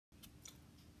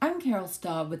Carol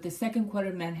Staub with the second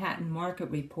quarter Manhattan market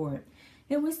report.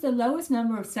 It was the lowest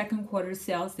number of second quarter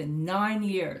sales in 9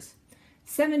 years,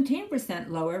 17%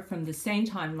 lower from the same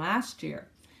time last year.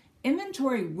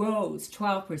 Inventory rose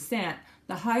 12%,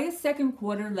 the highest second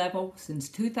quarter level since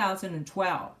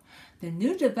 2012. The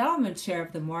new development share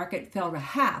of the market fell to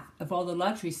half of all the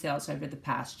luxury sales over the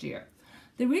past year.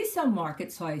 The resale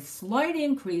market saw a slight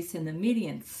increase in the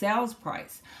median sales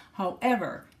price.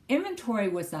 However, inventory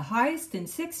was the highest in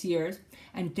 6 years,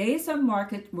 and days on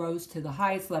market rose to the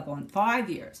highest level in 5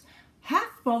 years.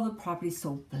 Half of all the properties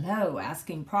sold below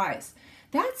asking price.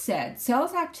 That said,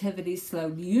 sales activity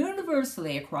slowed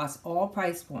universally across all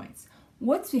price points.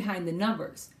 What's behind the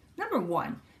numbers? Number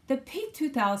one, the peak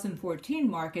 2014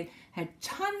 market had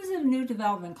tons of new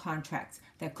development contracts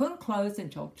that couldn't close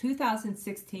until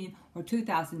 2016 or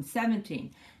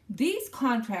 2017. These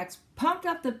contracts pumped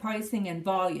up the pricing and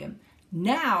volume.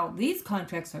 Now these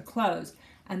contracts are closed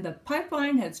and the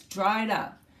pipeline has dried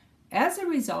up. As a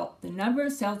result, the number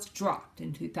of sales dropped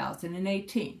in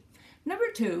 2018. Number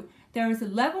two, there is a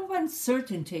level of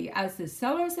uncertainty as the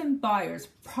sellers and buyers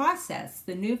process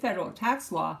the new federal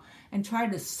tax law and try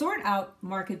to sort out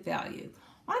market value.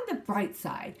 On the bright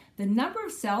side, the number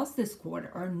of sales this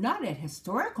quarter are not at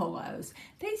historical lows.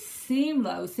 They seem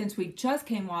low since we just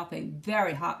came off a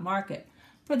very hot market.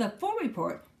 For the full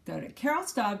report, go to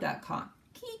carolstaub.com.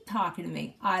 Keep talking to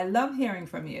me. I love hearing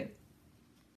from you.